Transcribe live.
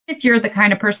if you're the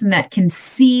kind of person that can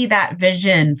see that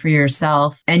vision for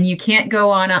yourself and you can't go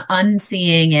on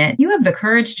unseeing it, you have the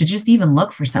courage to just even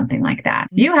look for something like that.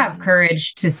 You have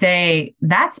courage to say,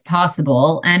 that's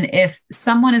possible. And if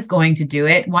someone is going to do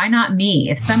it, why not me?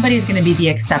 If somebody's going to be the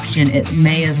exception, it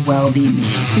may as well be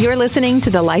me. You're listening to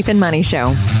The Life and Money Show,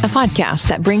 a podcast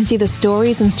that brings you the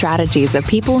stories and strategies of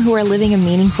people who are living a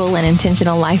meaningful and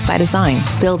intentional life by design,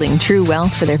 building true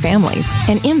wealth for their families,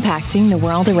 and impacting the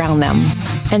world around them.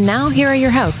 And now, here are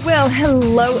your hosts. Well,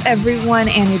 hello, everyone.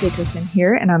 Annie Dickerson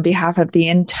here. And on behalf of the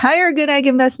entire Good Egg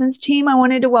Investments team, I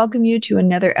wanted to welcome you to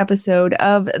another episode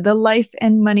of The Life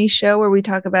and Money Show, where we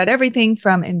talk about everything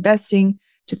from investing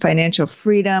to financial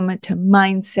freedom to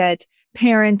mindset,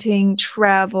 parenting,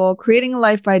 travel, creating a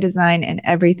life by design, and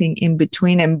everything in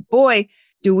between. And boy,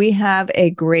 do we have a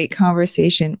great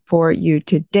conversation for you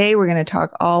today. We're going to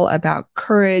talk all about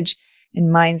courage and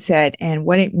mindset and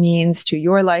what it means to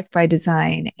your life by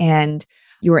design and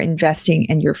your investing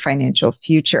and your financial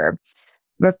future.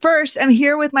 But first, I'm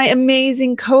here with my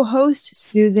amazing co-host,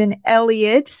 Susan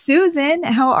Elliott. Susan,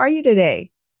 how are you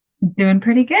today? Doing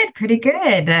pretty good. Pretty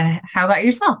good. How about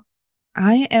yourself?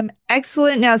 I am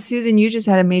excellent. Now, Susan, you just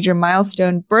had a major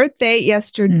milestone birthday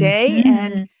yesterday.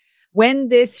 And when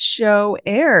this show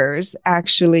airs,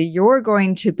 actually, you're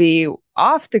going to be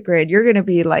off the grid. You're going to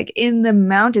be like in the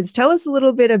mountains. Tell us a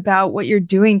little bit about what you're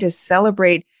doing to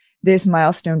celebrate this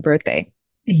milestone birthday.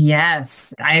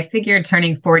 Yes, I figured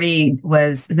turning 40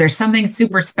 there's something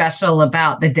super special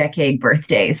about the decade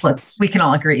birthdays. We can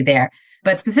all agree there.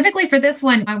 But specifically for this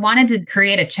one, I wanted to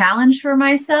create a challenge for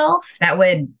myself that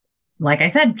would, like I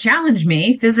said, challenge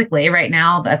me physically. Right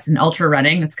now, that's an ultra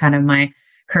running. That's kind of my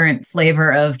current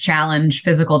flavor of challenge,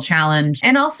 physical challenge,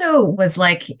 and also was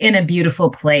like in a beautiful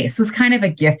place. It was kind of a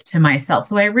gift to myself.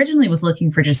 So I originally was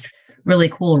looking for just really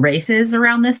cool races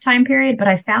around this time period, but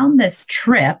I found this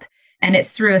trip, and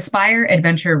it's through Aspire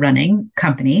Adventure Running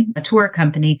Company, a tour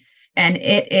company. And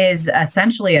it is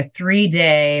essentially a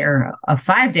 3-day or a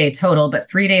 5-day total, but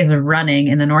 3 days of running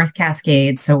in the North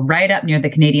Cascades. So right up near the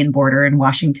Canadian border in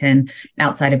Washington,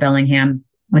 outside of Bellingham,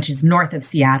 which is north of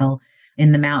Seattle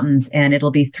in the mountains. And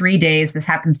it'll be 3 days. This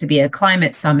happens to be a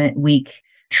Climate Summit week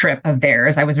trip of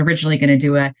theirs. I was originally going to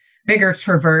do a bigger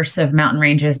traverse of mountain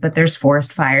ranges, but there's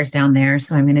forest fires down there.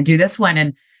 So I'm going to do this one.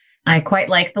 And I quite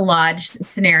like the lodge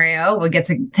scenario. We'll get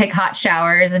to take hot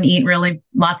showers and eat really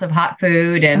lots of hot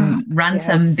food and run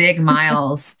some big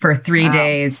miles for 3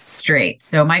 days straight.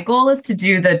 So my goal is to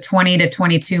do the 20 to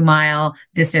 22 mile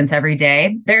distance every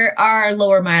day. There are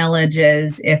lower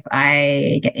mileages if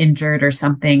I get injured or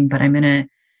something, but I'm going to,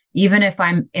 even if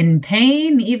I'm in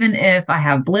pain, even if I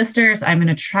have blisters, I'm going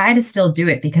to try to still do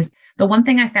it, because the one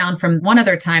thing I found from one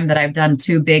other time that I've done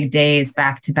 2 big days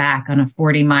back to back on a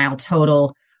 40-mile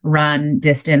total run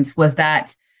distance was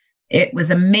that it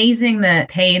was amazing, the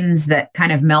pains that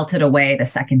kind of melted away the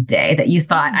second day, that you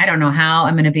thought, I don't know how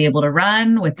I'm going to be able to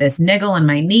run with this niggle in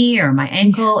my knee or my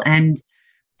ankle. And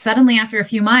suddenly after a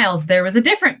few miles, there was a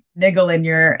different niggle in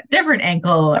your different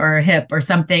ankle or hip or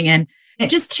something. And it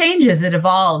just changes, it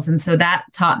evolves. And so that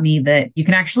taught me that you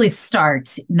can actually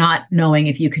start not knowing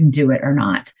if you can do it or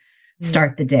not.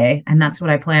 Start the day. And that's what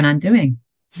I plan on doing.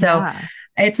 So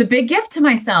it's a big gift to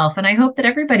myself. And I hope that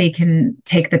everybody can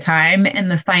take the time.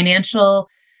 And the financial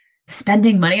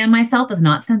spending money on myself is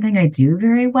not something I do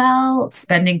very well.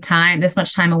 Spending this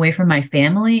much time away from my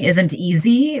family isn't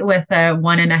easy with a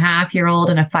 1.5-year-old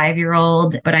and a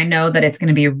 5-year-old, but I know that it's going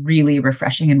to be really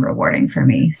refreshing and rewarding for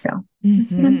me. So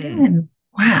that's what I'm doing.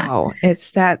 Wow.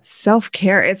 It's that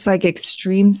self-care. It's like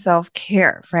extreme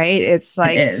self-care, right? It's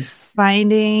like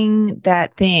finding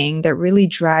that thing that really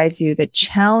drives you, that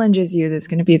challenges you, that's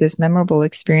going to be this memorable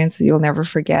experience that you'll never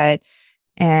forget.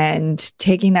 And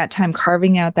taking that time,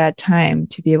 carving out that time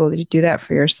to be able to do that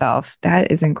for yourself.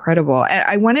 That is incredible. And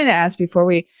I wanted to ask before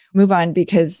we move on,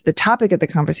 because the topic of the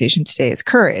conversation today is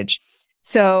courage.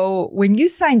 So when you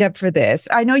signed up for this,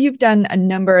 I know you've done a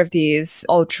number of these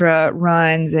ultra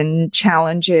runs and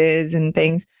challenges and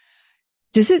things.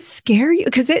 Does it scare you?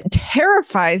 Because it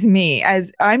terrifies me,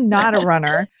 as I'm not a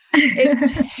runner. It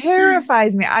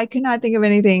terrifies me. I could not think of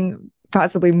anything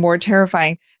possibly more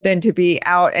terrifying than to be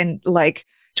out and like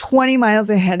 20 miles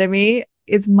ahead of me.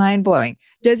 It's mind blowing.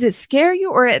 Does it scare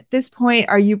you? Or at this point,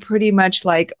 are you pretty much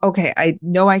like, okay, I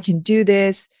know I can do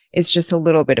this. It's just a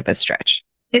little bit of a stretch.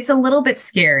 It's a little bit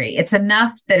scary. It's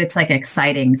enough that it's like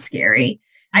exciting scary.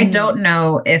 I don't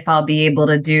know if I'll be able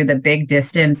to do the big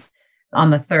distance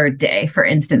on the 3rd day, for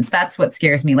instance. That's what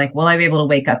scares me. Like, will I be able to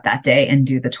wake up that day and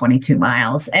do the 22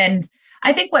 miles? And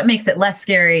I think what makes it less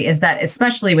scary is that,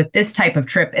 especially with this type of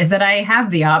trip, is that I have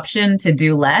the option to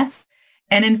do less.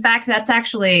 And in fact,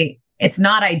 it's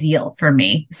not ideal for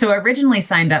me. So I originally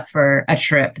signed up for a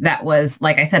trip that was,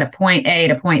 like I said, a point A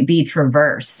to point B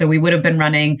traverse. So we would have been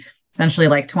running essentially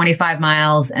like 25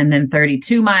 miles and then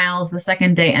 32 miles the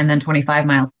second day and then 25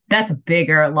 miles. That's a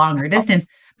bigger, longer distance.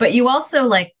 But you also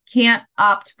can't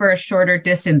opt for a shorter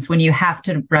distance when you have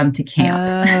to run to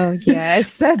camp. Oh,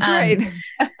 yes, that's right.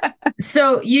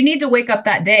 So you need to wake up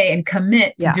that day and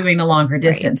commit to doing the longer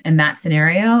distance in that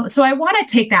scenario. So I want to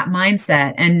take that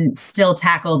mindset and still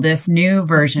tackle this new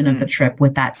version of the trip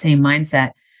with that same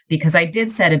mindset, because I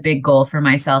did set a big goal for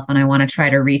myself and I want to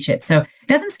try to reach it. So it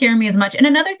doesn't scare me as much. And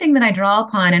another thing that I draw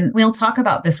upon, and we'll talk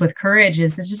about this with courage,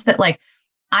 is just that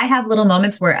I have little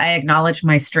moments where I acknowledge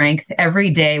my strength every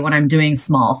day when I'm doing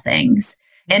small things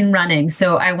and running.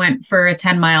 So I went for a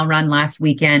 10-mile run last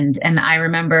weekend, and I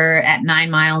remember at 9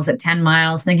 miles, at 10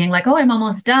 miles, thinking oh, I'm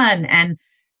almost done. And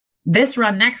this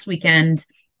run next weekend,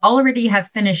 already have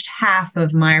finished half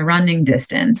of my running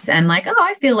distance and oh,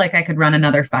 I feel like I could run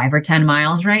another 5 or 10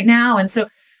 miles right now. And so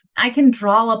I can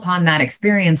draw upon that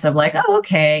experience of oh,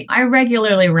 okay, I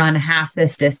regularly run half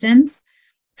this distance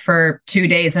for 2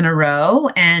 days in a row.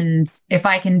 And if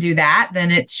I can do that,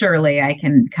 then surely I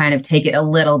can kind of take it a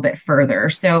little bit further.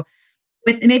 So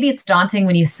maybe it's daunting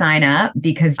when you sign up,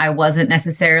 because I wasn't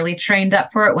necessarily trained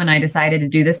up for it when I decided to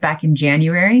do this back in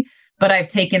January, but I've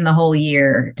taken the whole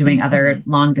year doing other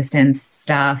long distance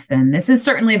stuff. And this is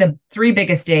certainly the 3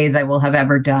 biggest days I will have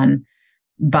ever done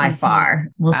by far.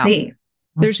 We'll see.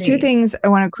 There's 2 things I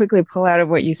want to quickly pull out of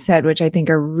what you said, which I think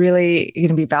are really going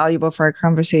to be valuable for our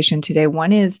conversation today.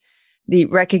 One is the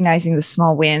recognizing the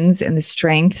small wins and the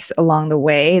strengths along the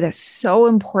way. That's so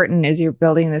important as you're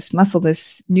building this muscle,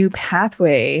 this new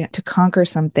pathway to conquer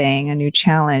something, a new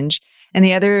challenge. And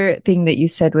the other thing that you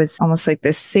said was almost like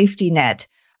this safety net.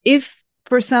 If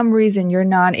for some reason you're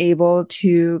not able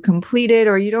to complete it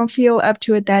or you don't feel up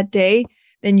to it that day,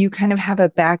 then you kind of have a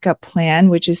backup plan,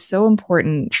 which is so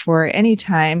important for any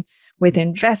time with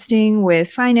investing,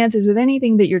 with finances, with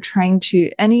anything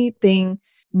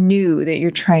new that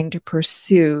you're trying to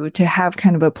pursue, to have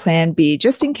kind of a plan B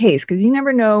just in case, because you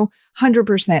never know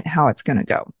 100% how it's going to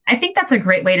go. I think that's a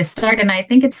great way to start. And I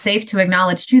think it's safe to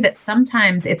acknowledge too that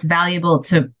sometimes it's valuable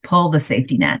to pull the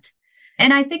safety net.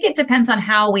 And I think it depends on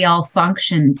how we all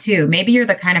function too. Maybe you're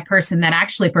the kind of person that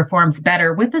actually performs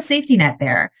better with the safety net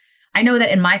there. I know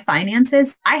that in my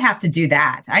finances, I have to do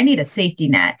that. I need a safety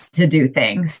net to do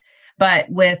things. But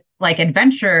with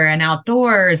adventure and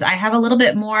outdoors, I have a little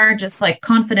bit more just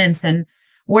confidence and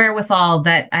wherewithal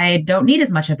that I don't need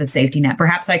as much of a safety net.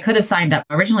 Perhaps I could have signed up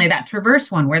originally that Traverse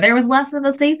one where there was less of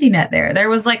a safety net there. There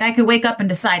was I could wake up and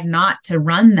decide not to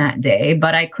run that day,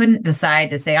 but I couldn't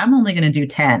decide to say, I'm only going to do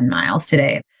 10 miles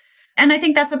today. And I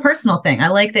think that's a personal thing. I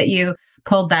like that you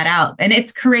pulled that out. And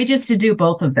it's courageous to do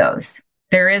both of those.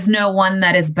 There is no one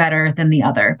that is better than the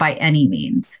other by any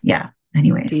means. Yeah.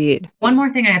 Anyways, Indeed. One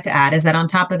more thing I have to add is that on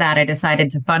top of that, I decided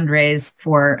to fundraise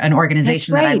for an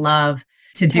organization that I love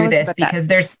to do this, because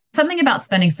there's something about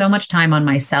spending so much time on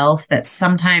myself that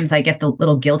sometimes I get the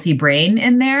little guilty brain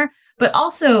in there, but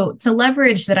also to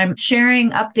leverage that I'm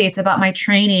sharing updates about my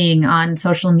training on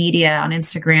social media, on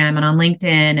Instagram and on LinkedIn,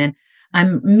 and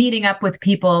I'm meeting up with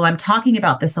people. I'm talking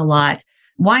about this a lot.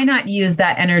 Why not use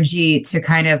that energy to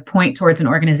kind of point towards an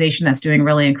organization that's doing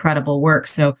really incredible work?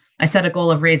 So I set a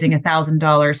goal of raising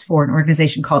 $1,000 for an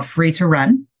organization called Free to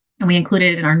Run. And we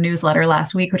included it in our newsletter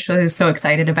last week, which I was so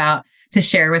excited about to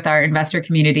share with our investor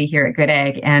community here at Good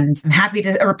Egg. And I'm happy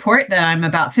to report that I'm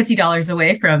about $50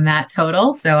 away from that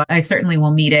total. So I certainly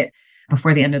will meet it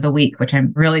before the end of the week, which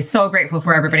I'm really so grateful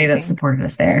for everybody that supported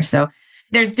us there. So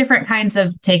there's different kinds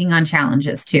of taking on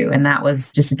challenges too. And that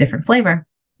was just a different flavor.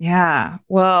 Yeah.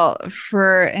 Well,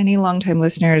 for any longtime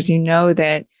listeners, you know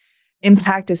that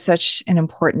impact is such an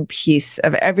important piece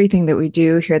of everything that we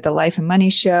do here at the Life and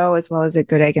Money Show, as well as at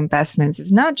Good Egg Investments.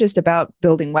 It's not just about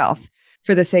building wealth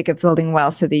for the sake of building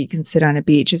wealth so that you can sit on a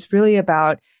beach. It's really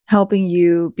about helping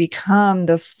you become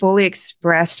the fully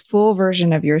expressed, full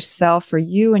version of yourself for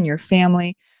you and your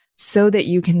family, so that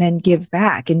you can then give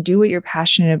back and do what you're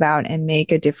passionate about and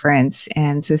make a difference.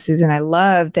 And so, Susan, I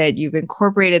love that you've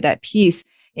incorporated that piece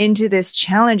into this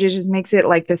challenge. It just makes it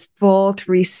like this full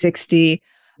 360,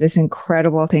 this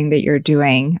incredible thing that you're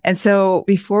doing. And so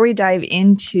before we dive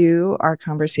into our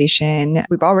conversation,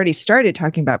 we've already started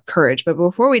talking about courage, but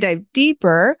before we dive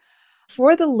deeper,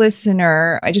 for the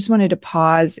listener, I just wanted to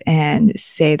pause and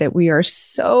say that we are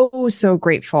so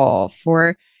grateful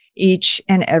for each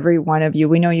and every one of you.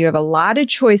 We know you have a lot of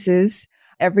choices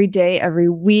every day, every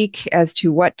week as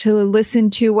to what to listen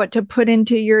to, what to put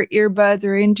into your earbuds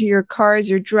or into your cars,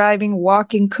 you're driving,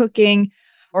 walking, cooking,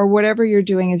 or whatever you're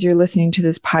doing as you're listening to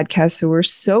this podcast. So we're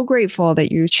so grateful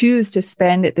that you choose to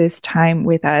spend this time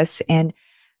with us. And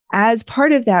as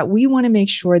part of that, we want to make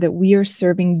sure that we are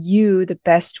serving you the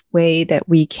best way that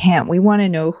we can. We want to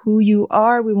know who you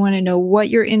are. We want to know what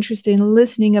you're interested in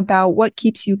listening about, what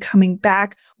keeps you coming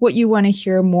back, what you want to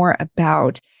hear more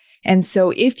about. And so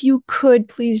if you could,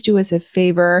 please do us a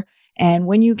favor. And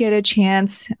when you get a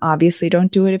chance, obviously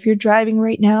don't do it if you're driving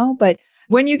right now, but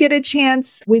when you get a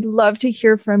chance, we'd love to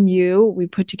hear from you. We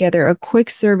put together a quick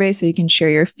survey so you can share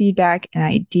your feedback and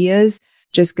ideas.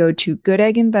 Just go to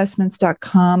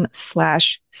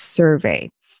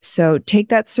goodegginvestments.com/survey. So take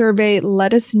that survey,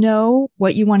 let us know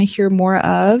what you want to hear more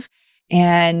of,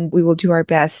 and we will do our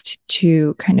best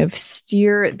to kind of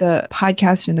steer the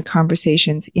podcast and the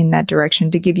conversations in that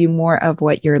direction to give you more of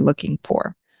what you're looking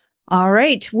for. All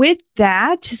right. With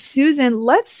that, Susan,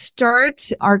 let's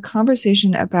start our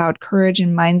conversation about courage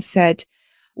and mindset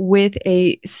with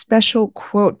a special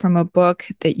quote from a book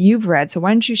that you've read. So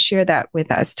why don't you share that with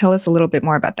us? Tell us a little bit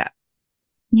more about that.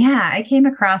 Yeah, I came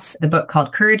across the book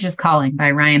called Courage is Calling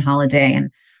by Ryan Holiday. And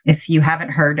if you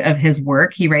haven't heard of his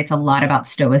work, he writes a lot about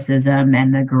Stoicism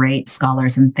and the great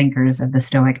scholars and thinkers of the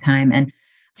Stoic time. And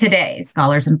today,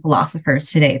 scholars and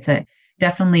philosophers today, it's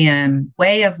definitely a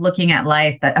way of looking at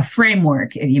life, that a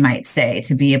framework, you might say,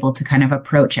 to be able to kind of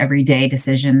approach everyday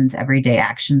decisions, everyday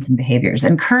actions and behaviors.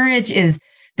 And courage is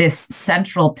this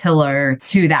central pillar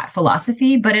to that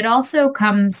philosophy, but it also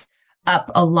comes up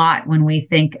a lot when we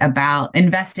think about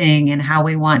investing and how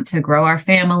we want to grow our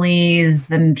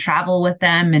families and travel with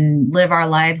them and live our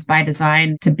lives by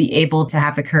design to be able to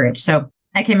have the courage. So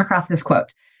I came across this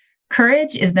quote: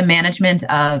 "Courage is the management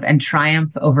of and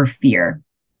triumph over fear.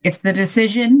 It's the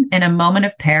decision in a moment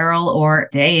of peril or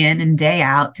day in and day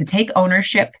out to take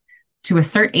ownership, to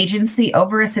assert agency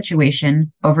over a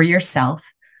situation, over yourself,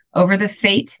 over the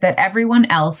fate that everyone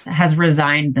else has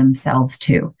resigned themselves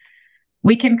to.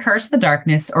 We can curse the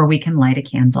darkness or we can light a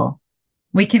candle.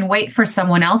 We can wait for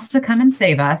someone else to come and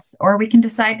save us, or we can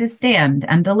decide to stand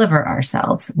and deliver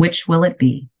ourselves. Which will it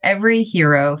be? Every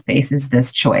hero faces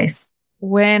this choice."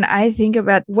 When I think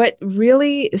about what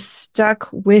really stuck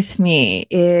with me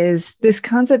is this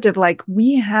concept of like,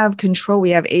 we have control,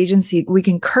 we have agency. We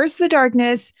can curse the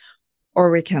darkness or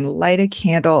we can light a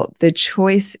candle. The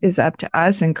choice is up to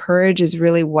us, and courage is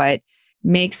really what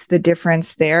makes the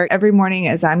difference there. Every morning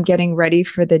as I'm getting ready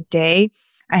for the day,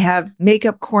 I have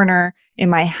Makeup Corner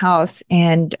in my house,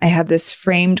 and I have this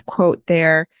framed quote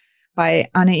there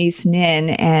by Anais Nin,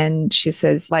 and she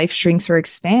says, "Life shrinks or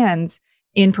expands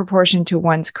in proportion to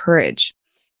one's courage."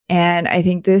 And I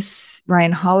think this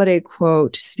Ryan Holiday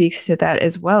quote speaks to that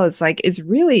as well. It's like, it's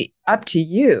really up to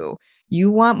you. You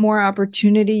want more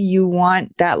opportunity. You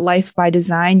want that life by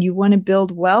design. You want to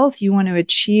build wealth. You want to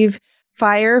achieve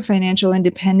financial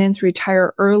independence,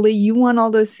 retire early. You want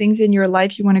all those things in your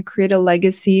life. You want to create a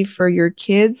legacy for your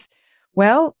kids.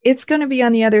 Well, it's going to be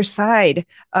on the other side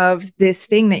of this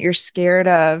thing that you're scared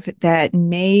of that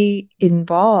may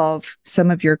involve some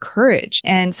of your courage.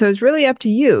 And so it's really up to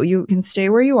you. You can stay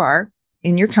where you are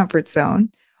in your comfort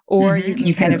zone, or you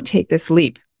can kind of take this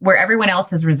leap where everyone else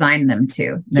has resigned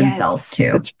themselves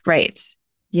to. That's right.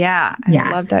 Yeah. I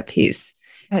love that piece.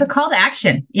 It's a call to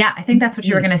action. Yeah, I think that's what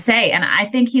you were going to say. And I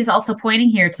think he's also pointing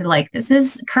here to like,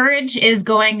 courage is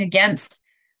going against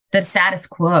the status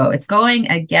quo. It's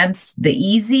going against the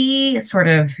easy sort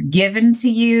of given to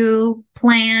you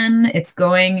plan.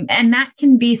 And that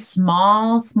can be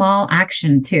small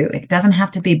action too. It doesn't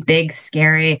have to be big,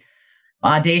 scary,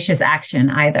 audacious action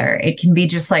either. It can be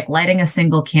just like lighting a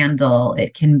single candle.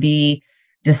 It can be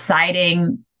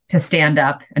deciding to stand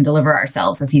up and deliver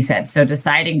ourselves, as he said. So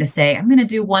deciding to say, I'm going to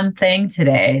do one thing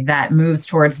today that moves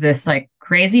towards this like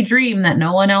crazy dream that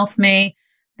no one else may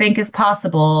think is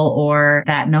possible, or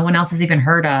that no one else has even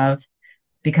heard of,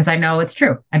 because I know it's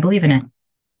true. I believe in it.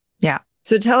 Yeah.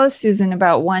 So tell us, Susan,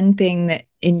 about one thing that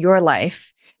in your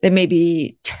life that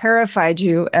maybe terrified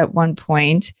you at one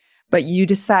point, but you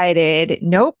decided,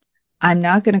 nope, I'm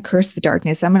not going to curse the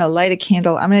darkness. I'm going to light a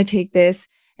candle. I'm going to take this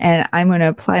and I'm going to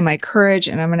apply my courage,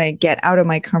 and I'm going to get out of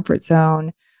my comfort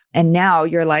zone. And now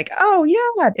you're like, oh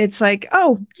yeah, it's like,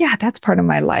 oh yeah, that's part of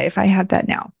my life. I have that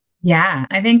now. Yeah,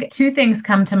 I think two things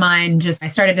come to mind. I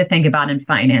started to think about in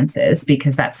finances,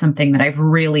 because that's something that I've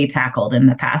really tackled in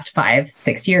the past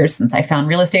 5-6 years since I found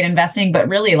real estate investing, but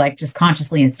really like just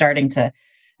consciously and starting to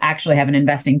actually have an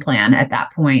investing plan at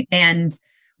that point. And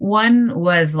one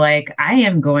was like, I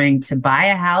am going to buy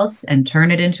a house and turn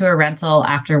it into a rental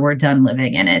after we're done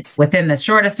living in it within the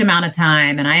shortest amount of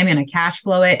time. And I am going to cash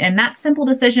flow it. And that simple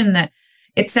decision that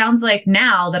it sounds like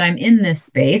now that I'm in this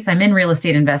space, I'm in real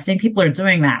estate investing, people are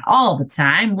doing that all the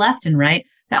time, left and right.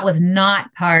 That was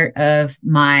not part of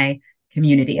my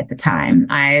community at the time.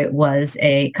 I was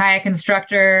a kayak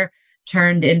instructor,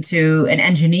 turned into an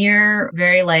engineer,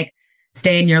 very like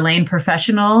stay in your lane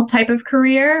professional type of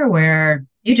career where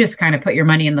you just kind of put your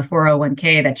money in the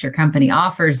 401k that your company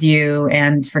offers you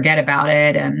and forget about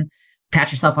it and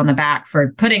pat yourself on the back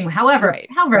for putting however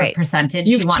percentage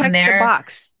you want in there. You've checked the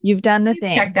box. You've done the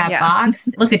thing. Check that box.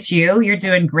 Look at you. You're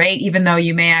doing great, even though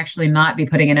you may actually not be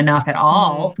putting in enough at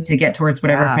all to get towards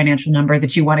whatever financial number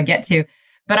that you want to get to.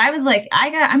 But I was like,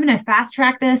 I'm going to fast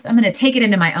track this. I'm going to take it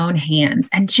into my own hands.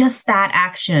 And just that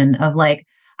action of like,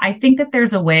 I think that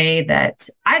there's a way that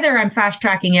either I'm fast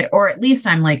tracking it, or at least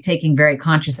I'm like taking very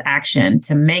conscious action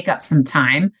to make up some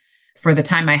time for the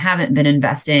time I haven't been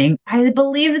investing. I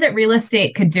believe that real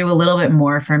estate could do a little bit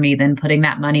more for me than putting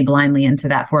that money blindly into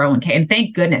that 401k. And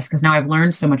thank goodness, because now I've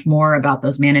learned so much more about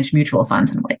those managed mutual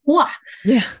funds. And I'm like, wow.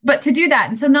 Yeah. But to do that.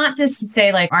 And so not just to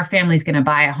say like our family's going to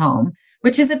buy a home,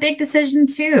 which is a big decision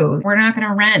too. We're not going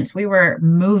to rent. We were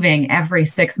moving every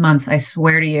 6 months. I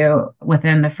swear to you,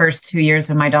 within the first 2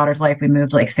 years of my daughter's life, we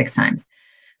moved like 6 times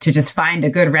to just find a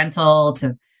good rental,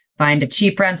 to find a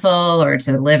cheap rental, or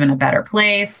to live in a better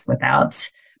place without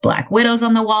black widows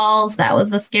on the walls. That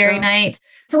was a scary night.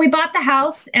 So we bought the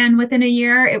house, and within a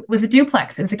year, it was a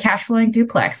duplex. It was a cash flowing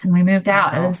duplex, and we moved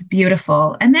out. It was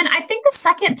beautiful. And then I think the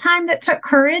second time that took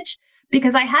courage,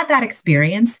 because I had that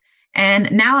experience,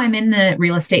 and now I'm in the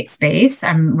real estate space.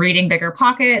 I'm reading Bigger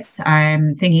Pockets.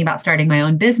 I'm thinking about starting my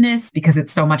own business because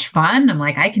it's so much fun. I'm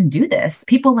like, I can do this.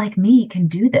 People like me can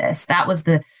do this. That was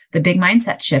the big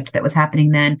mindset shift that was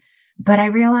happening then. But I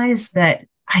realized that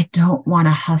I don't want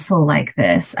to hustle like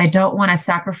this. I don't want to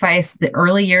sacrifice the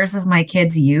early years of my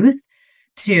kids' youth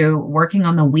to working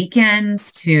on the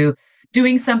weekends, to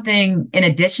doing something in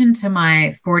addition to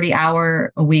my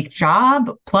 40-hour-a-week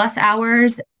job plus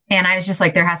hours. And I was just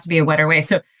like, there has to be a better way.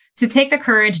 So to take the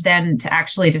courage then to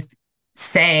actually just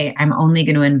say, I'm only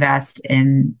going to invest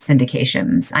in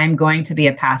syndications. I'm going to be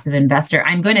a passive investor.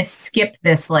 I'm going to skip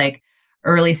this like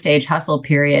early stage hustle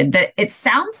period that it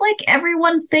sounds like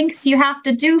everyone thinks you have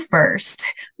to do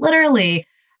first. Literally,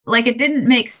 like it didn't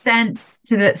make sense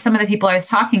to some of the people I was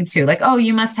talking to. Like, oh,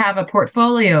 you must have a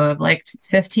portfolio of like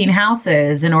 15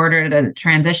 houses in order to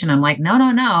transition. I'm like,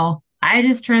 no. I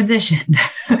just transitioned.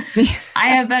 I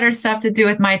have better stuff to do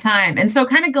with my time. And so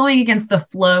kind of going against the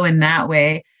flow in that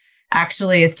way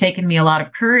actually has taken me a lot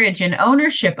of courage and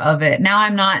ownership of it. Now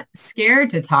I'm not scared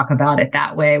to talk about it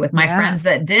that way with my friends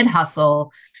that did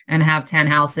hustle and have 10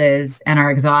 houses and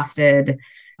are exhausted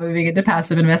moving into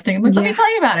passive investing. I'm like, let me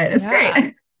tell you about it. It's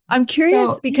great. I'm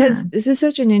curious because this is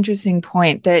such an interesting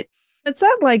point that it's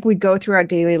not like we go through our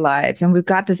daily lives and we've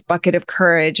got this bucket of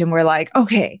courage and we're like,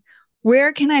 okay,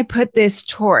 where can I put this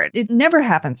toward? It never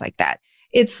happens like that.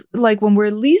 It's like when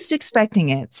we're least expecting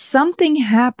it, something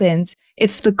happens.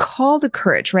 It's the call to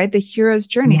courage, right? The hero's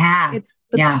journey. Yeah. It's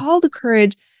the call to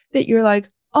courage that you're like,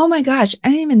 oh my gosh, I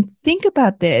didn't even think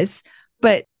about this,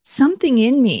 but something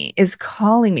in me is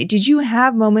calling me. Did you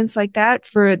have moments like that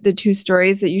for the two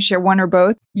stories that you share, one or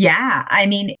both? Yeah. I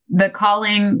mean, the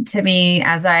calling to me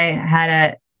as I had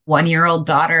a 1-year-old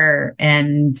daughter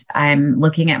and I'm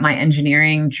looking at my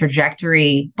engineering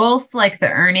trajectory, both like the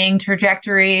earning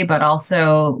trajectory, but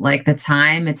also like the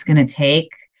time it's going to take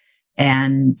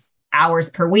and hours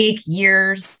per week,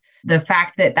 years. The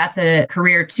fact that that's a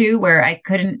career too, where I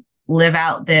couldn't live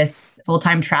out this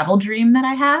full-time travel dream that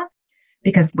I have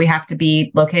because we have to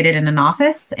be located in an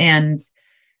office. And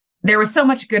there was so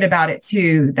much good about it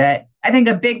too, that I think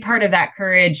a big part of that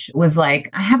courage was like,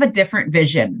 I have a different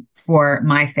vision for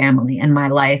my family and my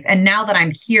life. And now that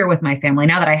I'm here with my family,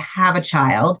 now that I have a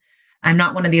child, I'm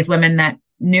not one of these women that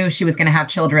knew she was going to have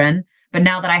children, but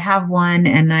now that I have one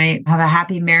and I have a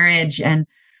happy marriage and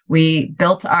we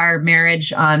built our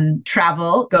marriage on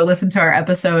travel. Go listen to our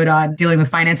episode on dealing with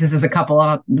finances as a couple,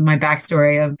 my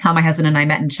backstory of how my husband and I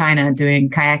met in China doing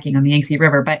kayaking on the Yangtze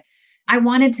River. But I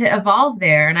wanted to evolve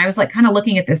there. And I was like kind of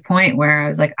looking at this point where I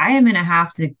was like, I am going to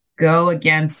have to go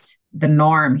against the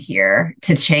norm here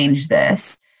to change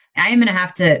this. I am going to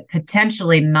have to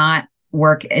potentially not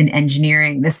work in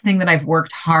engineering, this thing that I've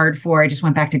worked hard for. I just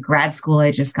went back to grad school.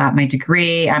 I just got my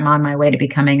degree. I'm on my way to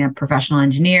becoming a professional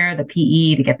engineer, the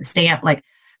PE to get the stamp. Like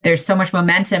there's so much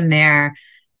momentum there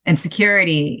and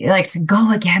security, like to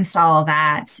go against all of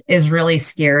that is really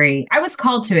scary. I was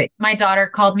called to it. My daughter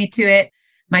called me to it,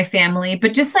 my family,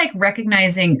 but just like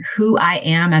recognizing who I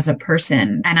am as a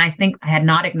person. And I think I had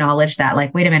not acknowledged that,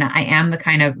 like, wait a minute, I am the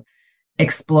kind of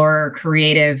explorer,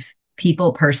 creative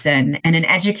people person and an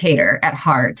educator at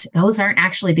heart, those aren't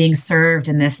actually being served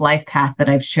in this life path that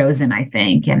I've chosen, I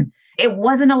think. And it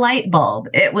wasn't a light bulb.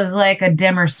 It was like a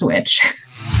dimmer switch.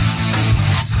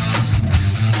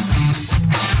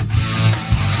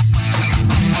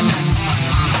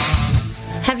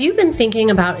 Have you been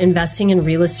thinking about investing in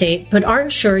real estate, but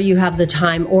aren't sure you have the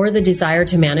time or the desire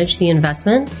to manage the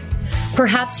investment?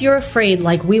 Perhaps you're afraid,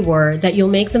 like we were, that you'll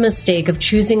make the mistake of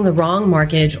choosing the wrong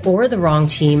mortgage or the wrong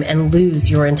team and lose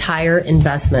your entire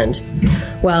investment.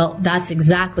 Well, that's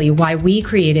exactly why we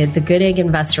created the Good Egg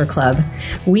Investor Club.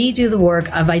 We do the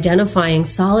work of identifying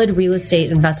solid real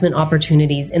estate investment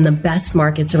opportunities in the best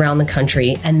markets around the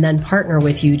country and then partner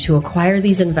with you to acquire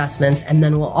these investments, and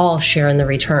then we'll all share in the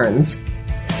returns.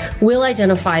 We'll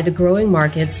identify the growing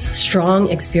markets, strong,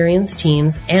 experienced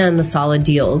teams, and the solid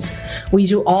deals. We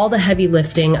do all the heavy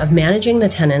lifting of managing the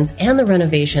tenants and the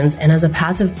renovations, and as a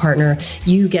passive partner,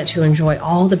 you get to enjoy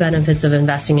all the benefits of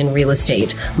investing in real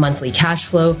estate, monthly cash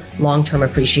flow, long-term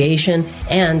appreciation,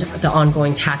 and the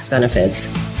ongoing tax benefits.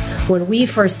 When we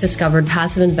first discovered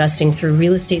passive investing through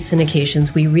real estate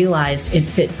syndications, we realized it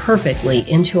fit perfectly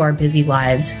into our busy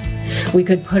lives. We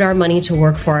could put our money to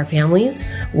work for our families,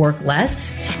 work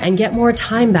less, and get more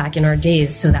time back in our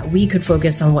days so that we could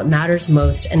focus on what matters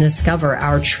most and discover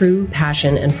our true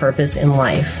passion and purpose in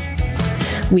life.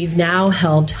 We've now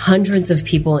helped hundreds of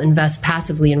people invest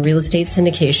passively in real estate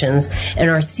syndications and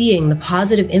are seeing the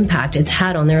positive impact it's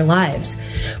had on their lives.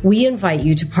 We invite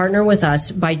you to partner with us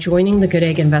by joining the Good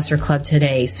Egg Investor Club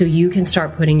today so you can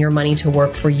start putting your money to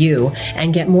work for you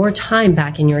and get more time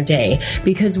back in your day,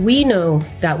 because we know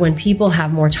that when people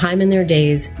have more time in their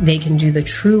days, they can do the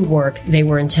true work they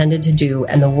were intended to do,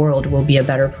 and the world will be a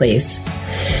better place.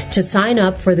 To sign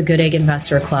up for the Good Egg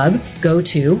Investor Club, go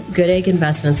to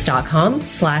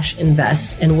goodegginvestments.com/invest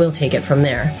and we'll take it from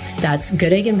there. That's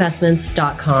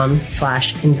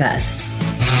goodegginvestments.com/invest.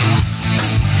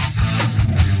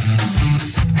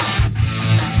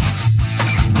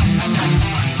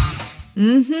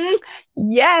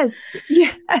 Yes.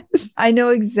 I know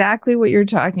exactly what you're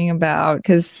talking about,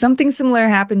 because something similar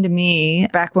happened to me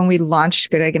back when we launched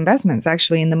Good Egg Investments,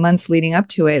 actually in the months leading up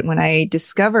to it, when I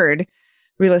discovered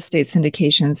real estate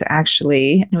syndications.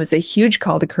 Actually, it was a huge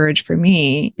call to courage for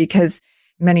me, because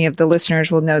many of the listeners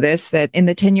will know this, that in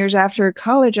the 10 years after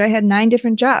college, I had 9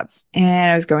 different jobs,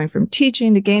 and I was going from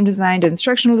teaching to game design to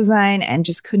instructional design, and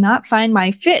just could not find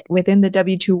my fit within the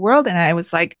W-2 world. And I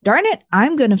was like, darn it,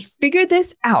 I'm going to figure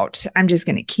this out. I'm just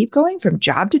going to keep going from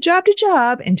job to job to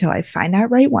job until I find that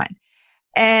right one.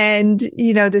 And,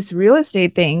 this real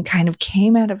estate thing kind of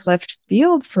came out of left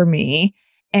field for me.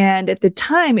 And at the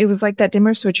time, it was like that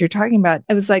dimmer switch you're talking about.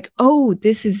 I was like, oh,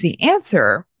 this is the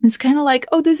answer. It's kind of like,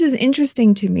 oh, this is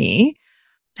interesting to me,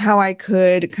 how I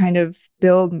could kind of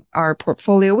build our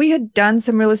portfolio. We had done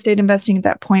some real estate investing at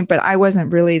that point, but I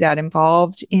wasn't really that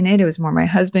involved in it. It was more my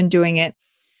husband doing it.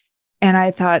 And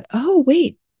I thought, oh,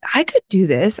 wait, I could do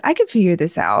this. I could figure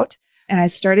this out. And I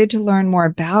started to learn more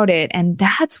about it. And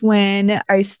that's when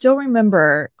I still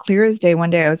remember clear as day. One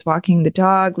day I was walking the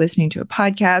dog, listening to a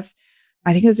podcast.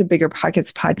 I think it was a Bigger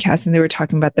Pockets podcast, and they were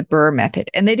talking about the BRRRR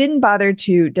method. And they didn't bother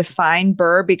to define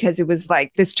BRRRR because it was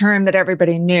like this term that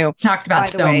everybody knew. Talked about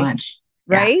so much.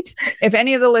 Right? Yeah. If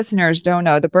any of the listeners don't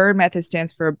know, the BRRRR method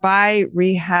stands for buy,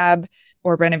 rehab,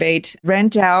 or renovate,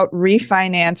 rent out,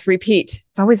 refinance, repeat.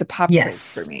 It's always a pop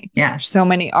quiz for me. Yes. So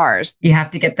many R's. You have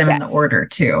to get them in the order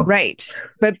too. Right.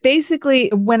 But basically,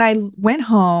 when I went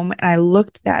home and I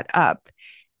looked that up,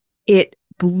 it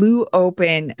blew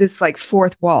open this like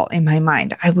fourth wall in my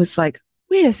mind. I was like,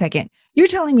 wait a second. You're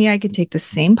telling me I could take the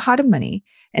same pot of money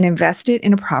and invest it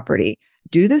in a property,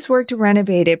 do this work to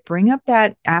renovate it, bring up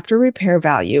that after repair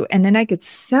value, and then I could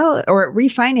sell it or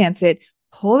refinance it,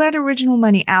 pull that original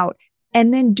money out,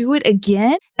 and then do it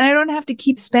again. And I don't have to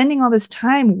keep spending all this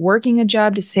time working a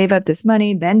job to save up this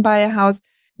money, then buy a house,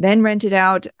 then rent it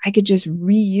out. I could just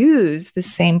reuse the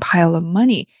same pile of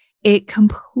money. It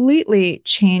completely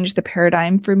changed the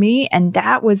paradigm for me. And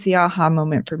that was the aha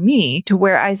moment for me, to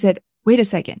where I said, wait a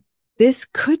second, this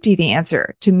could be the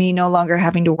answer to me no longer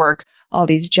having to work all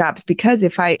these jobs. Because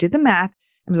if I did the math,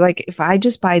 I was like, if I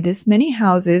just buy this many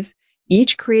houses,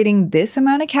 each creating this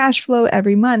amount of cash flow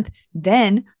every month,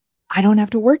 then I don't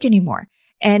have to work anymore.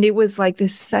 And it was like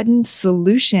this sudden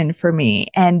solution for me.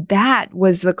 And that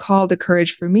was the call to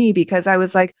courage for me, because I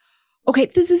was like, okay,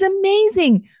 this is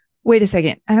amazing. Wait a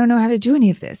second. I don't know how to do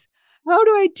any of this. How do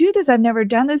I do this? I've never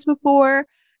done this before.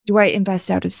 Do I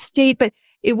invest out of state? But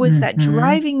it was that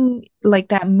driving, like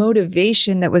that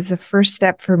motivation that was the first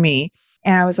step for me.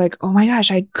 And I was like, oh my gosh,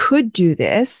 I could do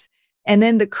this. And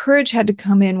then the courage had to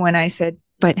come in when I said,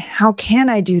 but how can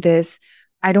I do this?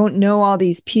 I don't know all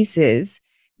these pieces.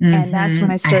 And that's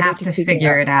when I started to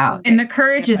figure it out. Okay. And the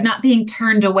courage is not being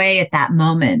turned away at that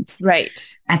moment.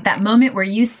 Right. At that moment where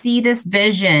you see this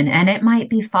vision and it might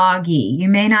be foggy. You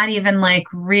may not even like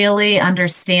really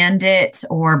understand it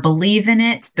or believe in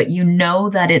it, but you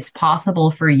know that it's possible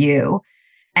for you.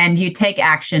 And you take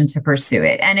action to pursue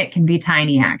it. And it can be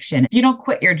tiny action. You don't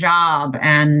quit your job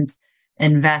and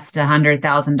invest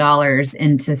 $100,000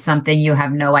 into something you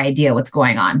have no idea what's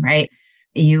going on, right?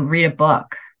 You read a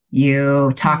book.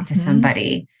 You talk to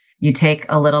somebody, you take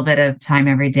a little bit of time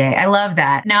every day. I love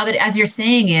that. Now that as you're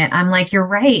saying it, I'm like, you're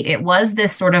right. It was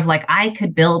this sort of like, I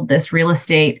could build this real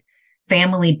estate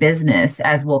family business,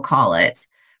 as we'll call it.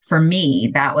 For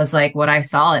me, that was like what I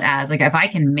saw it as. Like, if I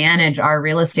can manage our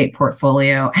real estate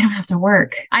portfolio, I don't have to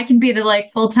work. I can be the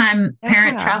like full-time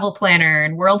parent travel planner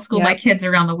and world school my kids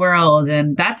around the world.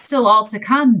 And that's still all to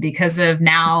come because of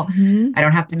now I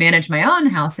don't have to manage my own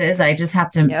houses. I just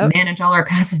have to manage all our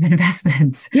passive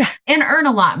investments and earn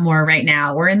a lot more right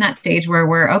now. We're in that stage where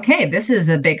we're, okay, this is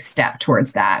a big step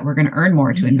towards that. We're going to earn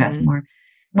more to invest more.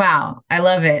 Wow. I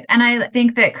love it. And I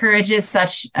think that courage is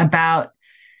such about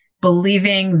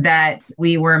believing that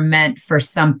we were meant for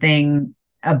something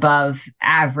above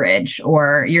average,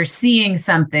 or you're seeing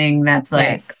something that's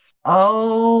like,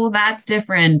 oh, that's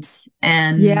different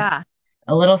and a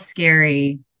little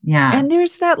scary. Yeah. And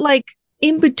there's that like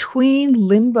in between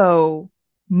limbo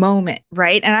moment,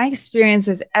 right? And I experience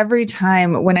this every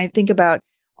time when I think about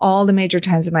all the major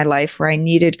times in my life where I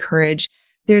needed courage.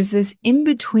 There's this in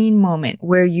between moment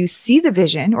where you see the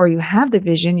vision or you have the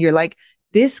vision. You're like,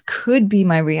 this could be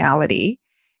my reality.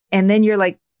 And then you're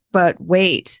like, but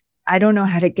wait, I don't know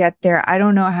how to get there. I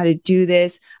don't know how to do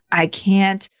this. I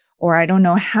can't, or I don't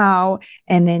know how.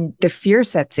 And then the fear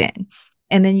sets in.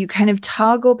 And then you kind of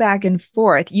toggle back and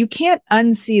forth. You can't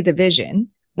unsee the vision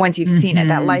once you've seen it,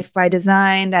 that life by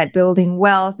design, that building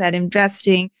wealth, that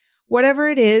investing, whatever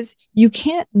it is, you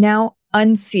can't now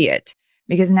unsee it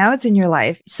because now it's in your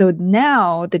life. So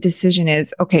now the decision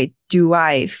is, okay, do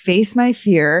I face my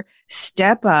fear,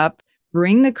 step up,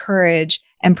 bring the courage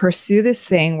and pursue this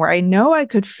thing where I know I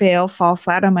could fail, fall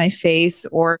flat on my face,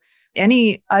 or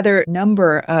any other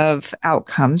number of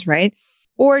outcomes, right?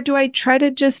 Or do I try to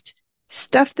just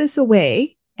stuff this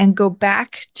away and go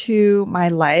back to my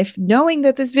life knowing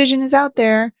that this vision is out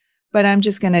there, but I'm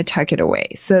just going to tuck it away.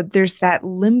 So there's that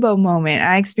limbo moment.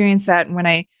 I experienced that when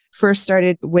I first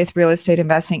started with real estate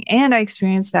investing, and I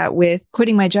experienced that with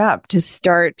quitting my job to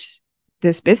start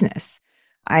this business.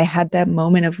 I had that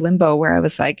moment of limbo where I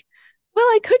was like, well,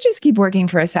 I could just keep working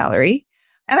for a salary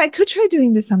and I could try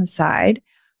doing this on the side,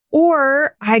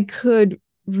 or I could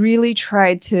really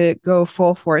try to go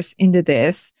full force into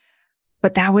this,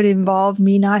 but that would involve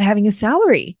me not having a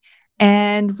salary.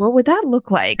 And what would that look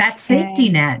like? That safety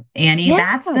net, Annie.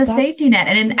 That's the safety net.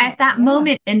 And at that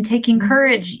moment in taking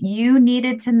courage, you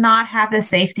needed to not have the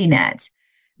safety net.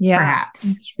 Yeah, perhaps.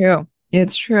 It's true.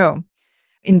 It's true.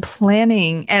 In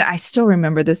planning, and I still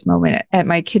remember this moment at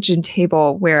my kitchen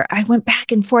table where I went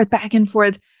back and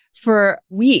forth for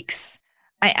weeks.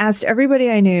 I asked everybody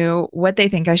I knew what they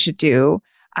think I should do.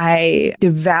 I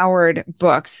devoured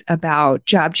books about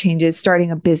job changes,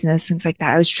 starting a business, things like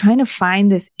that. I was trying to find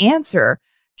this answer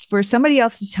for somebody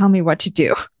else to tell me what to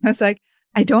do. I was like,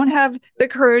 I don't have the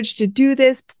courage to do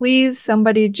this. Please,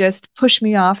 somebody just push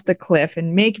me off the cliff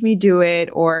and make me do it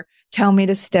or tell me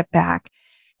to step back.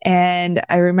 And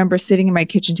I remember sitting at my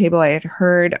kitchen table, I had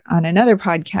heard on another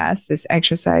podcast this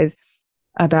exercise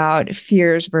about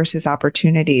fears versus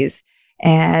opportunities.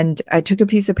 And I took a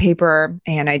piece of paper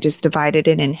and I just divided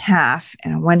it in half.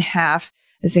 And on one half,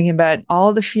 I was thinking about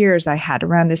all the fears I had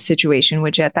around this situation,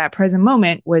 which at that present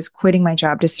moment was quitting my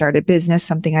job to start a business,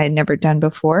 something I had never done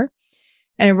before.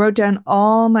 And I wrote down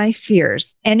all my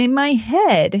fears. And in my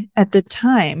head at the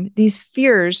time, these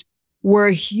fears were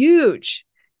huge.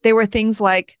 They were things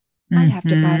like, I'd have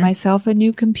to buy myself a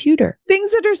new computer.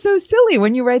 Things that are so silly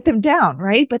when you write them down,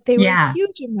 right? But they were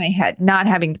huge in my head. Not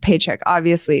having the paycheck,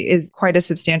 obviously, is quite a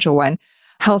substantial one.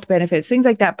 Health benefits, things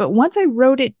like that. But once I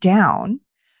wrote it down,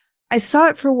 I saw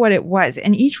it for what it was.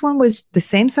 And each one was the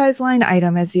same size line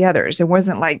item as the others. It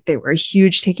wasn't like they were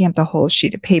huge, taking up the whole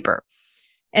sheet of paper.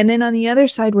 And then on the other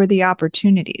side were the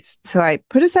opportunities. So I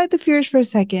put aside the fears for a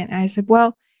second. And I said,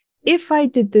 well, if I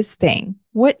did this thing,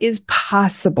 what is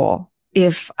possible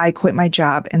if I quit my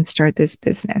job and start this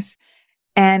business?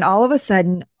 And all of a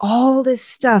sudden, all this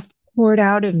stuff poured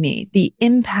out of me, the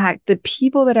impact, the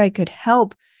people that I could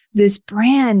help, this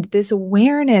brand, this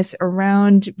awareness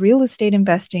around real estate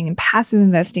investing and passive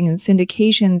investing and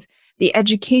syndications, the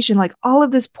education, like all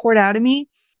of this poured out of me.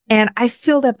 And I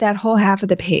filled up that whole half of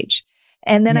the page.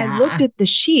 And then I looked at the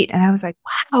sheet and I was like,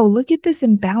 wow, look at this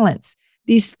imbalance.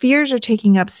 These fears are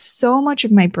taking up so much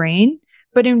of my brain.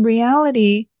 But in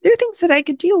reality, there are things that I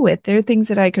could deal with. There are things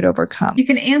that I could overcome. You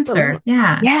can answer.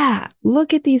 Yeah.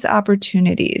 Look at these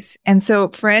opportunities. And so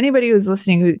for anybody who's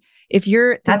listening, if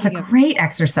you're that's a great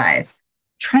exercise.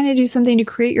 Trying to do something to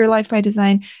create your life by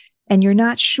design, and you're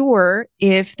not sure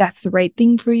if that's the right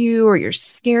thing for you, or you're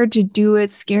scared to do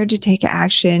it, scared to take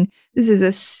action, this is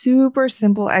a super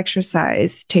simple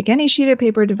exercise. Take any sheet of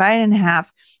paper, divide it in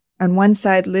half. On one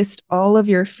side, list all of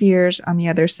your fears. On the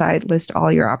other side, list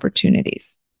all your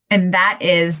opportunities. And that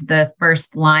is the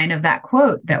first line of that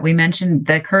quote that we mentioned.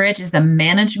 The courage is the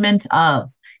management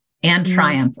of and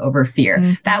triumph over fear.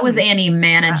 Mm-hmm. That was Annie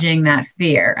managing that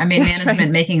fear. I mean,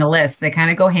 management, making a list, they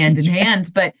kind of go hand in hand,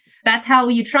 but that's how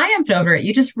you triumphed over it.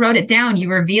 You just wrote it down.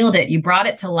 You revealed it. You brought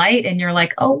it to light and you're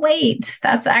like, oh, wait,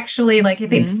 that's actually like,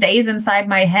 if it stays inside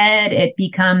my head, it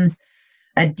becomes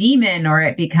a demon or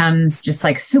it becomes just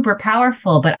like super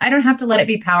powerful, but I don't have to let it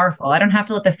be powerful. I don't have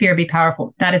to let the fear be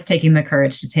powerful. That is taking the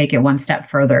courage to take it one step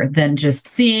further than just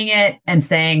seeing it and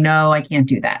saying, no, I can't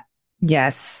do that.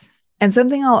 Yes. And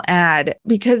something I'll add,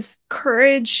 because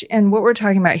courage and what we're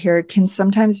talking about here can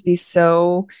sometimes be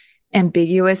so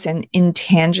ambiguous and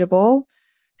intangible.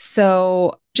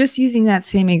 So just using that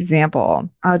same example,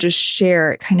 I'll just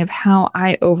share kind of how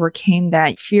I overcame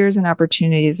that. Fears and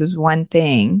opportunities was one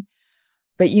thing.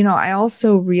 But, I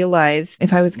also realized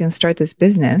if I was going to start this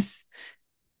business,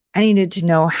 I needed to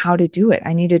know how to do it.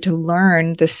 I needed to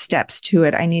learn the steps to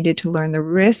it. I needed to learn the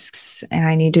risks, and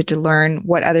I needed to learn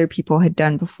what other people had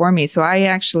done before me. So I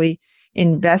actually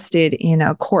invested in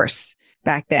a course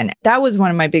back then. That was one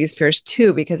of my biggest fears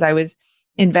too, because I was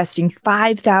investing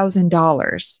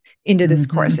 $5,000 into this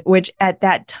course, which at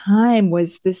that time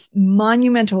was this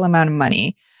monumental amount of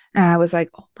money. And I was like,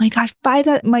 oh my gosh,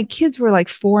 my kids were like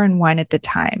 4 and 1 at the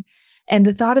time. And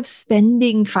the thought of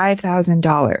spending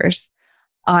 $5,000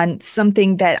 on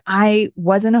something that I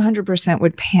wasn't 100%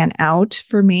 would pan out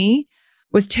for me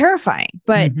was terrifying.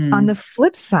 But on the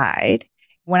flip side,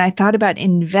 when I thought about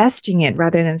investing it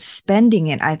rather than spending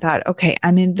it, I thought, okay,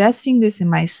 I'm investing this in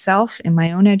myself, in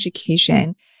my own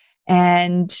education.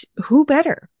 And who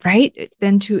better, right,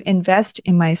 than to invest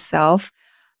in myself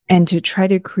and to try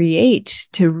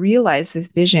to realize this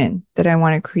vision that I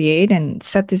want to create and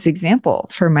set this example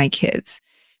for my kids.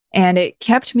 And it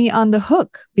kept me on the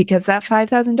hook because that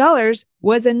 $5,000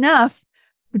 was enough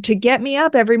to get me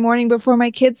up every morning before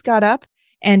my kids got up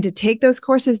and to take those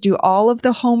courses, do all of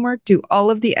the homework, do all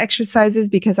of the exercises,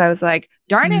 because I was like,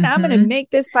 darn it, I'm going to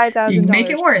make this $5,000. Make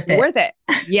it worth it. Worth it.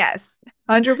 Yes,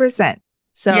 100%.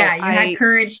 So yeah, you had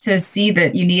courage to see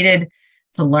that you needed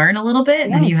to learn a little bit.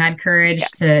 Yes. And you had courage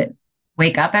to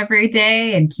wake up every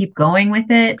day and keep going with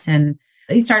it. And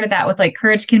you started that with like,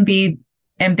 courage can be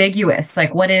ambiguous.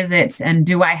 Like, what is it? And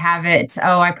do I have it?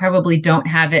 Oh, I probably don't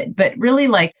have it. But really,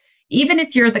 like, even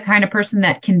if you're the kind of person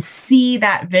that can see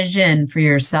that vision for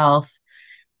yourself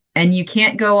and you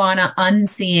can't go on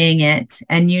unseeing it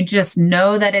and you just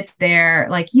know that it's there,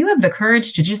 like, you have the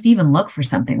courage to just even look for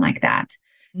something like that.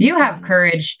 You have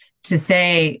courage to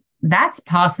say, that's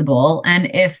possible.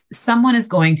 And if someone is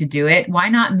going to do it, why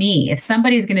not me? If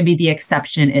somebody's going to be the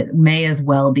exception, it may as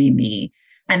well be me.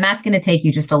 And that's going to take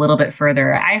you just a little bit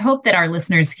further. I hope that our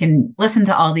listeners can listen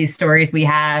to all these stories we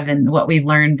have and what we've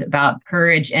learned about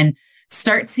courage and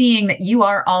start seeing that you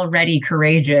are already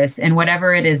courageous in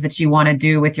whatever it is that you want to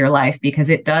do with your life, because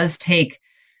it does take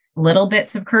little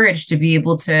bits of courage to be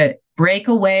able to break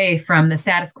away from the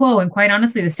status quo. And quite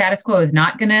honestly, the status quo is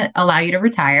not going to allow you to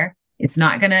retire. It's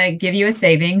not going to give you a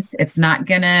savings. It's not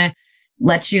going to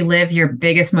let you live your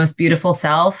biggest, most beautiful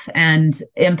self and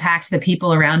impact the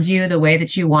people around you the way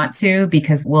that you want to,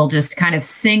 because we'll just kind of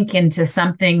sink into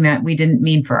something that we didn't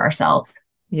mean for ourselves.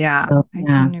 Yeah, so, I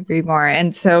couldn't agree more.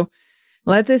 And so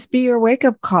let this be your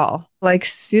wake-up call. Like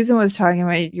Susan was talking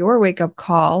about, your wake-up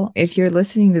call. If you're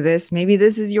listening to this, maybe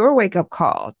this is your wake-up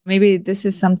call. Maybe this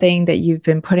is something that you've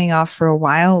been putting off for a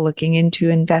while, looking into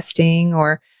investing.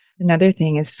 Or another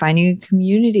thing is finding a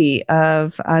community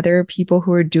of other people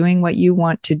who are doing what you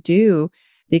want to do,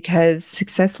 because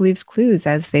success leaves clues,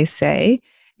 as they say.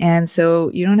 And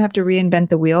so you don't have to reinvent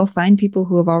the wheel. Find people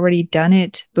who have already done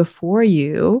it before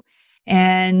you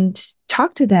and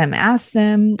talk to them, ask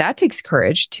them. That takes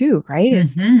courage too, right?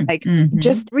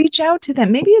 Just reach out to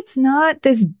them. Maybe it's not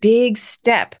this big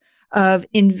step of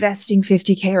investing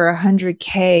 $50K or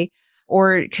 $100K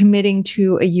or committing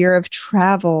to a year of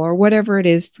travel or whatever it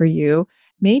is for you.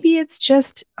 Maybe it's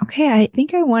just, okay, I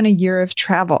think I want a year of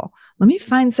travel. Let me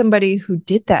find somebody who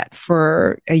did that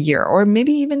for a year, or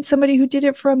maybe even somebody who did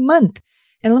it for a month.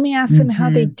 And let me ask them how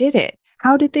they did it.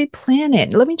 How did they plan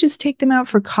it? Let me just take them out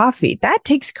for coffee. That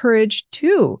takes courage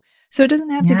too. So it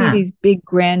doesn't have to be these big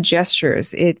grand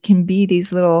gestures. It can be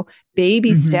these little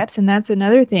baby steps. And that's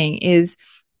another thing, is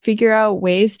figure out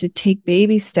ways to take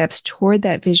baby steps toward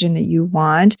that vision that you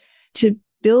want, to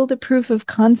build a proof of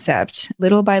concept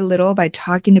little by little, by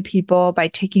talking to people, by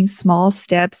taking small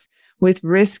steps with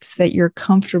risks that you're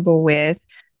comfortable with.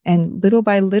 And little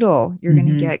by little, you're going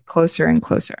to get closer and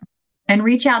closer. And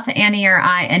reach out to Annie or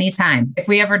I anytime. If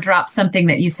we ever drop something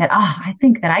that you said, oh, I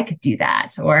think that I could do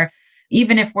that. Or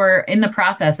even if we're in the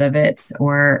process of it,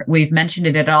 or we've mentioned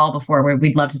it at all before,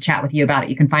 we'd love to chat with you about it.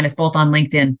 You can find us both on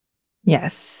LinkedIn.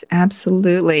 Yes,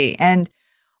 absolutely. And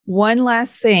one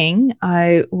last thing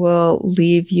I will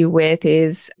leave you with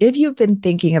is, if you've been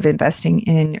thinking of investing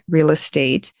in real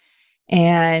estate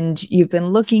and you've been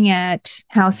looking at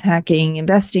house hacking,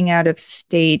 investing out of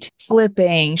state,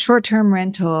 flipping, short-term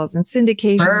rentals, and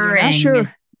syndication, you're not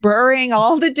sure, burring,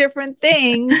 all the different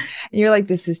things. And you're like,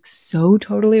 this is so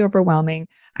totally overwhelming.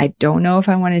 I don't know if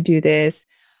I want to do this.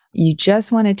 You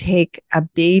just want to take a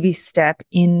baby step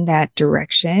in that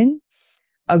direction.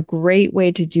 A great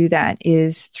way to do that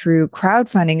is through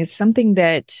crowdfunding. It's something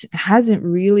that hasn't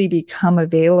really become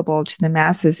available to the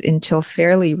masses until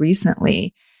fairly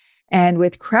recently. And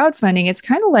with crowdfunding, it's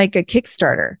kind of like a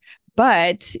Kickstarter,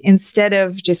 but instead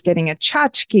of just getting a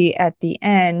tchotchke at the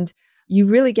end, you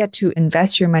really get to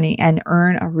invest your money and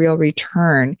earn a real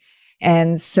return.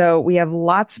 And so we have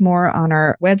lots more on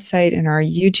our website and our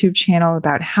YouTube channel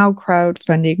about how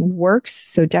crowdfunding works.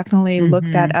 So definitely look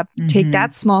that up. Take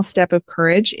that small step of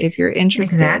courage if you're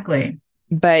interested. Exactly.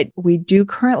 But we do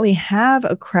currently have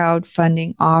a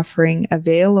crowdfunding offering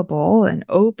available and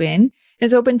open.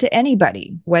 It's open to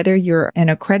anybody, whether you're an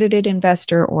accredited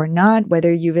investor or not,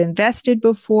 whether you've invested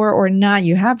before or not,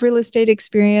 you have real estate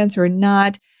experience or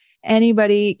not,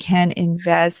 anybody can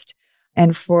invest.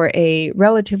 And for a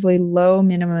relatively low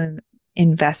minimum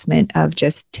investment of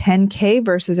just $10K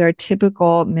versus our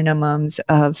typical minimums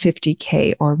of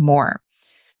 $50K or more.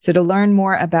 So to learn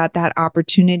more about that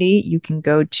opportunity, you can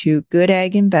go to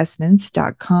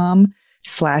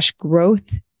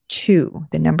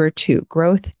goodegginvestments.com/growth2, the number 2,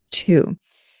 growth2.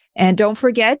 And don't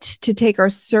forget to take our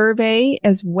survey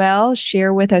as well.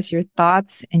 Share with us your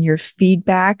thoughts and your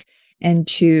feedback. And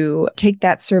to take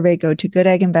that survey, go to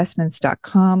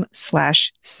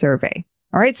goodegginvestments.com/survey.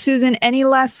 All right, Susan, any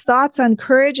last thoughts on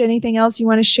courage? Anything else you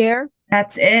want to share?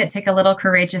 That's it. Take a little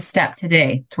courageous step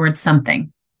today towards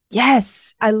something.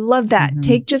 Yes, I love that.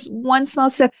 Take just one small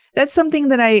step. That's something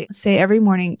that I say every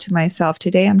morning to myself.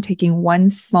 Today, I'm taking one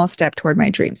small step toward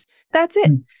my dreams. That's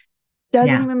it.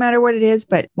 Doesn't even matter what it is,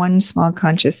 but one small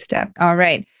conscious step. All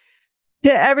right.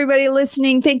 To everybody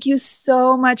listening, thank you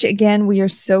so much. Again, we are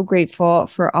so grateful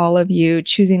for all of you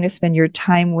choosing to spend your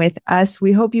time with us.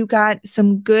 We hope you got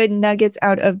some good nuggets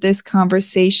out of this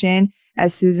conversation.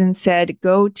 As Susan said,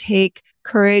 go take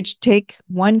courage, take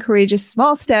one courageous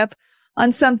small step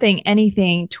on something,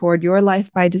 anything toward your life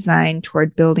by design,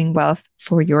 toward building wealth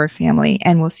for your family.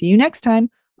 And we'll see you next time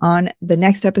on the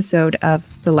next episode of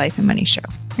The Life and Money Show.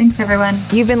 Thanks, everyone.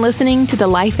 You've been listening to The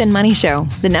Life and Money Show,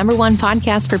 the #1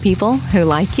 podcast for people who,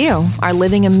 like you, are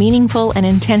living a meaningful and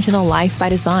intentional life by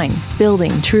design,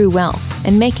 building true wealth,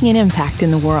 and making an impact in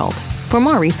the world. For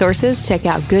more resources, check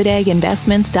out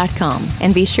goodegginvestments.com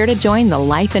and be sure to join the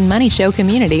Life and Money Show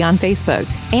community on Facebook.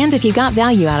 And if you got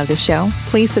value out of the show,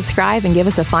 please subscribe and give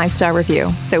us a 5-star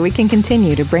review so we can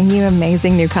continue to bring you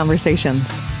amazing new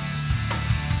conversations.